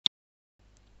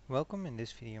Welcome. In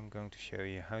this video I'm going to show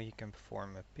you how you can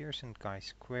perform a Pearson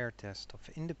Chi-square test of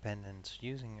independence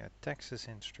using a Texas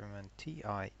Instrument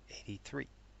TI83.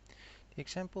 The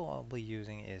example I'll be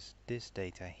using is this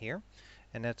data here,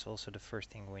 and that's also the first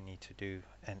thing we need to do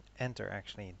and enter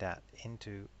actually that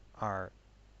into our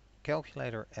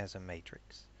calculator as a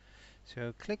matrix.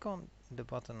 So click on the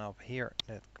button up here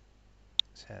that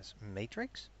says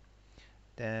matrix,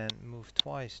 then move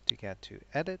twice to get to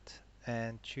edit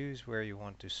and choose where you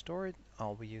want to store it.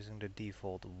 I'll be using the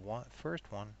default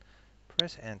first one.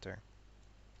 Press enter.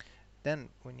 Then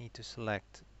we need to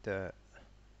select the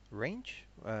range,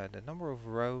 the number of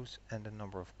rows and the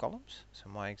number of columns. So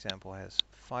my example has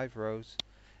 5 rows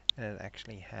and it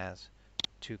actually has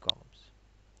 2 columns.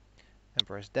 Then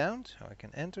press down so I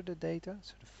can enter the data.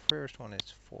 So the first one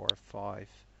is 4, 5,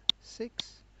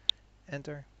 6.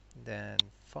 Enter. Then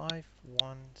 5,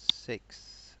 1,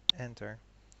 6. Enter.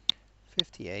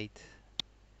 58,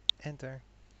 enter.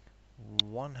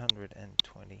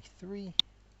 123,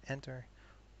 enter.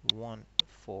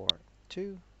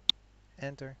 142,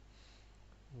 enter.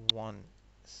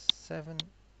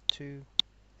 172,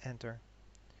 enter.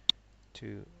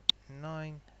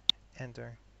 29,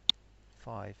 enter.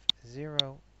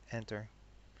 50, enter.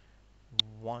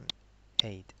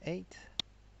 188,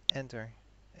 enter.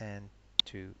 And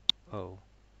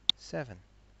 207,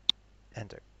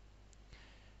 enter.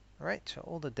 Alright, so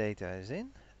all the data is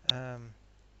in.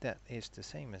 That is the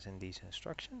same as in these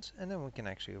instructions, and then we can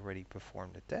actually already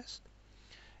perform the test.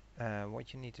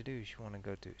 What you need to do is you want to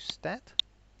go to Stat,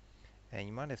 and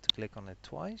you might have to click on it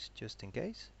twice just in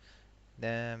case.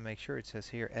 Then make sure it says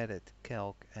here Edit,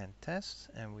 Calc and Tests,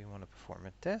 and we want to perform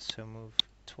a test, so move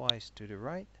twice to the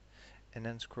right and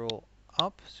then scroll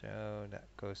up so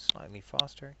that goes slightly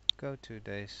faster. Go to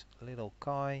this little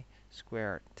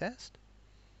chi-square test,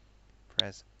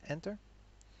 press enter.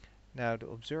 Now the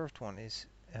observed one is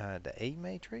the A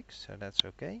matrix, so that's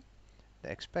okay. The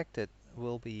expected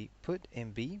will be put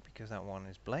in B because that one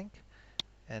is blank,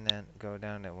 and then go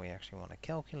down and we actually want to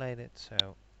calculate it,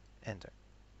 so enter.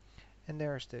 And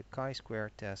there's the chi-square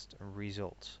test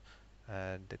results.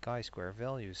 The chi-square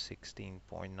value is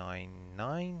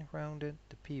 16.99 rounded,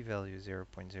 the p-value is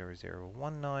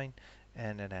 0.0019,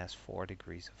 and it has 4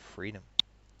 degrees of freedom.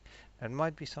 It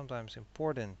might be sometimes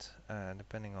important,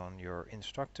 depending on your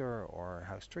instructor or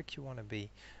how strict you want to be,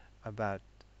 about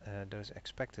those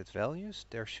expected values.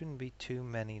 There shouldn't be too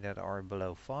many that are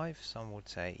below 5, some would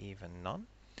say even none.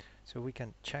 So we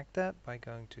can check that by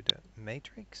going to the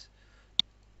matrix,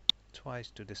 twice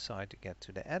to the side to get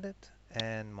to the edit,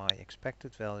 and my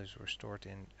expected values were stored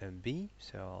in a B,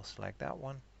 so I'll select that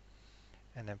one,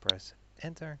 and then press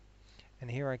enter.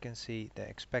 And here I can see the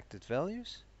expected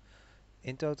values.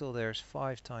 In total there's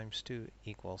 5 times 2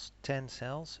 equals 10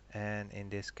 cells, and in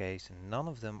this case none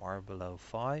of them are below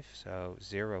 5, so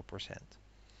 0%.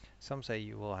 Some say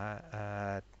you will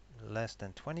less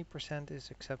than 20% is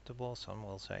acceptable, some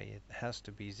will say it has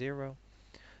to be 0.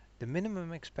 The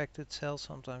minimum expected cell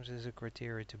sometimes is a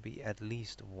criteria to be at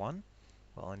least 1.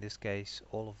 Well, in this case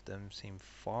all of them seem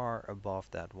far above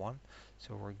that 1,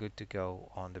 so we're good to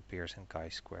go on the Pearson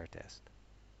Chi-square test.